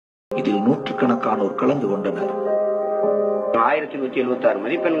இதில் நூற்றுக்கணக்கானோர் கலந்து கொண்டனர். 1176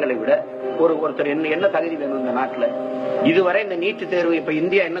 மதிப்பெண்களை விட ஒருத்தர் என்ன தகுதி வேணும் இந்த நாட்டுல? இதுவரை இந்த நீட் தேர்வு, இப்ப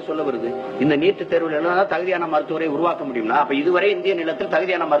இந்தியா என்ன சொல்ல வருது, இந்த நீட் தேர்வில் எல்லாம் தகுதியான மருத்துவரை உருவாக்க முடியும்னா, அப்ப இதுவரை இந்திய நிலத்தில்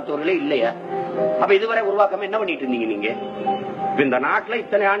தகுதியான மருத்துவர்களே இல்லையா? அப்ப இதுவரை உருவாக்காம என்ன பண்ணிட்டு இருந்தீங்க நீங்க? இந்த நாட்டுல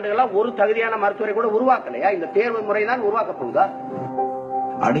இத்தனை ஆண்டுகளா ஒரு தகுதியான மருத்துவரை கூட உருவாக்கலையா? இந்த தேர்வு முறைதான் உருவாக்கப்படுதா?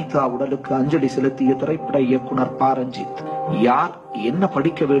 அனிதா உடலுக்கு அஞ்சலி செலுத்திய திரைப்பட இயக்குனர் ப. ரஞ்சித், யார் என்ன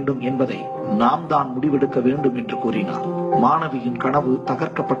படிக்க வேண்டும் என்பதை நாம் தான் முடிவெடுக்க வேண்டும் என்று கூறினார். மாணவியின் கனவு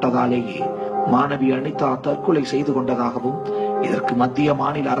தகர்க்கப்பட்டதாலேயே மாணவி அனிதா தற்கொலை செய்து கொண்டதாகவும், இதற்கு மத்திய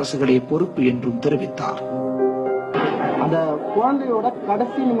மாநில அரசுகளே பொறுப்பு என்றும் தெரிவித்தார். அந்த குழந்தையோட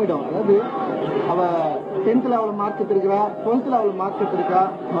கடைசி நிமிடம், அதாவது அவ 10th அவ்வளவு மார்க் எடுத்திருக்கிறா, 12th அவ்வளவு மார்க் எடுத்திருக்கா,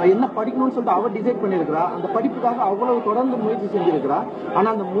 என்ன படிக்கணும்னு சொல்லிட்டு அவ டிசைட் பண்ணிருக்கிறா. அந்த படிப்புக்காக அவ்வளவு தொடர்ந்து முயற்சி செஞ்சிருக்கிறா. ஆனா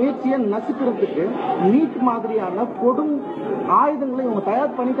அந்த முயற்சியை நசுக்கிறதுக்கு நீட் மாதிரியான கொடும் ஆயுதங்களை இவங்க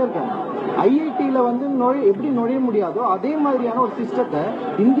தயார் பண்ணிட்டே இருக்காங்க. ஐஐடியில வந்து எப்படி நுழைய முடியாதோ அதே மாதிரியான ஒரு சிஸ்டத்தை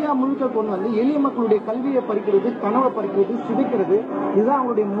இந்தியா முழுக்க கொண்டு வந்து எளிய மக்களுடைய கல்வியை பறிக்கிறது, கனவை பறிக்கிறது, சிதைக்கிறது, இதுதான்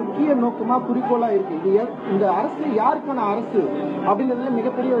அவங்களுடைய முக்கிய நோக்கமா குறிக்கோளா இருக்கு. இது இந்த அரசு யாருக்கான அரசு அப்படின்றதுல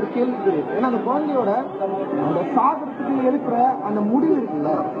மிகப்பெரிய ஒரு கேள்வி இருக்கு. ஏன்னா அந்த குழந்தையோட அந்த சாகரத்துக்கு எடுக்கிற அந்த முடிவு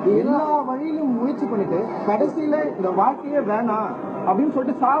இருக்குல்ல, எல்லா வழியிலும் முயற்சி பண்ணிட்டு கடைசியில இந்த வாழ்க்கையே வேணாம் அப்படின்னு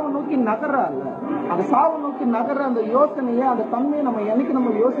சொல்லிட்டு சாவை நோக்கி நகர்றா இல்ல, அந்த சாவை நோக்கி நகர்ற அந்த யோசனையை, அந்த தன்மையை நம்ம என்னைக்கு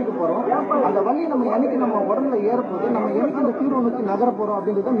நம்ம யோசிக்க போறோம், அந்த வழியை நம்ம என்னைக்கு நம்ம உடம்புல ஏறப்போது, நம்ம என்னைக்கு அந்த தீர்வு நோக்கி நகர போறோம்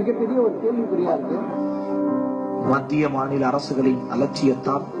அப்படின்றது மிகப்பெரிய ஒரு கேள்விக்குறியா இருக்கு. மத்திய மாநில அரசுகளின்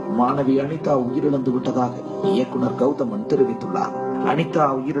அலட்சியத்தால் மாணவி அனிதா உயிரிழந்து விட்டதாக இயக்குனர் கௌதமன் தெரிவித்துள்ளார். அனிதா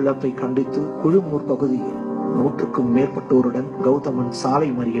உயிரிழப்பை கண்டித்து குழுமூர் பகுதியில் 100க்கும் மேற்பட்டோருடன் கௌதமன் சாலை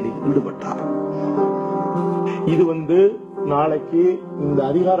மறியலில் ஈடுபட்டார். இது நாளைக்கு இந்த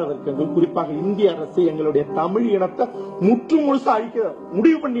அதிகார வர்க்கங்கள், குறிப்பாக இந்திய அரசு எங்களுடைய தமிழ் இனத்தை முற்று முழுசா அழிக்க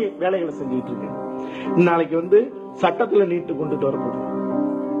முடிவு பண்ணி வேலைகளை செஞ்சுட்டு இருக்கு. நாளைக்கு சட்டத்துல நீட்டு கொண்டுட்டு வரப்போகுது,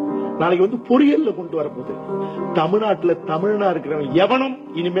 நாளைக்கு பொறியியல்ல கொண்டு வரப்போகுது. தமிழ்நாட்டுல தமிழனா இருக்கிறவன் எவனும்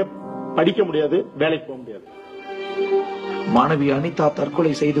இனிமே படிக்க முடியாது, வேலைக்கு போக முடியாது. மாணவி அனிதா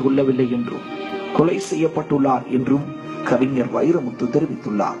தற்கொலை செய்து கொள்ளவில்லை என்றும் கொலை செய்யப்பட்டுள்ளார் என்றும் கவிஞர் வைரமுத்து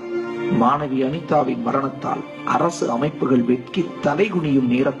தெரிவித்துள்ளார். மாணவி அனிதாவின் மரணத்தால் அரசு அமைப்புகள் வெட்கி தலைகுனியும்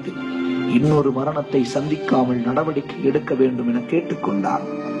நேரத்தில் இன்னொரு மரணத்தை சந்திக்காமல் நடவடிக்கை எடுக்க வேண்டும் என கேட்டுக்கொண்டார்.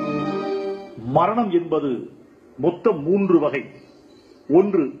 மரணம் என்பது மொத்தம் 3 வகை.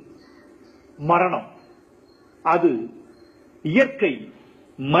 ஒன்று மரணம், அது இயற்கை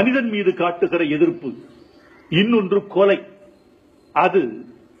மனிதன் மீது காட்டுகிற எதிர்ப்பு. இன்னொன்று கொலை, அது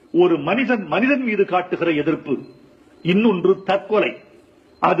ஒரு மனிதன் மீது காட்டுகிற எதிர்ப்பு. இன்னொன்று தற்கொலை,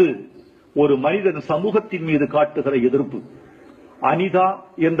 அது ஒரு மனிதன் சமூகத்தின் மீது காட்டுகிற எதிர்ப்பு. அனிதா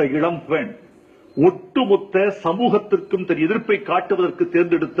என்ற இளம் பெண் ஒட்டுமொத்த சமூகத்திற்கும் தன் எதிர்ப்பை காட்டுவதற்கு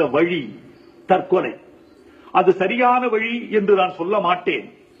தேர்ந்தெடுத்த வழி தற்கொலை. அது சரியான வழி என்று நான் சொல்ல மாட்டேன்.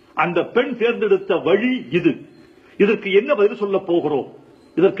 அந்த பெண் தேர்ந்தெடுத்த வழி இது. இதற்கு என்ன பதில் சொல்ல போகிறோம்?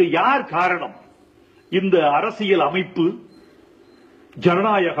 இதற்கு யார் காரணம்? இந்த அரசியல் அமைப்பு,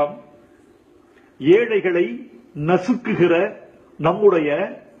 ஜனநாயகம், ஏழைகளை நசுக்குகிற நம்முடைய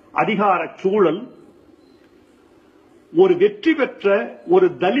அதிகார சூழல், ஒரு வெற்றி பெற்ற ஒரு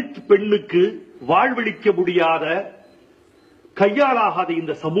தலித் பெண்ணுக்கு வாழ்வளிக்க முடியாத, கையாளாகாத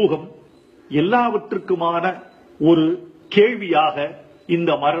இந்த சமூகம், எல்லாவற்றுக்குமான ஒரு கேள்வியாக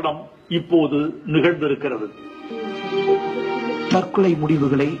இந்த மரணம் இப்போது நிகழ்ந்திருக்கிறது. தற்கொலை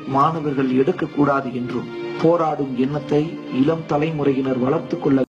முடிவுகளை மாணவர்கள் எடுக்கக்கூடாது என்றும், போராடும் எண்ணத்தை இளம் தலைமுறையினர் வளர்த்துக் கொள்ள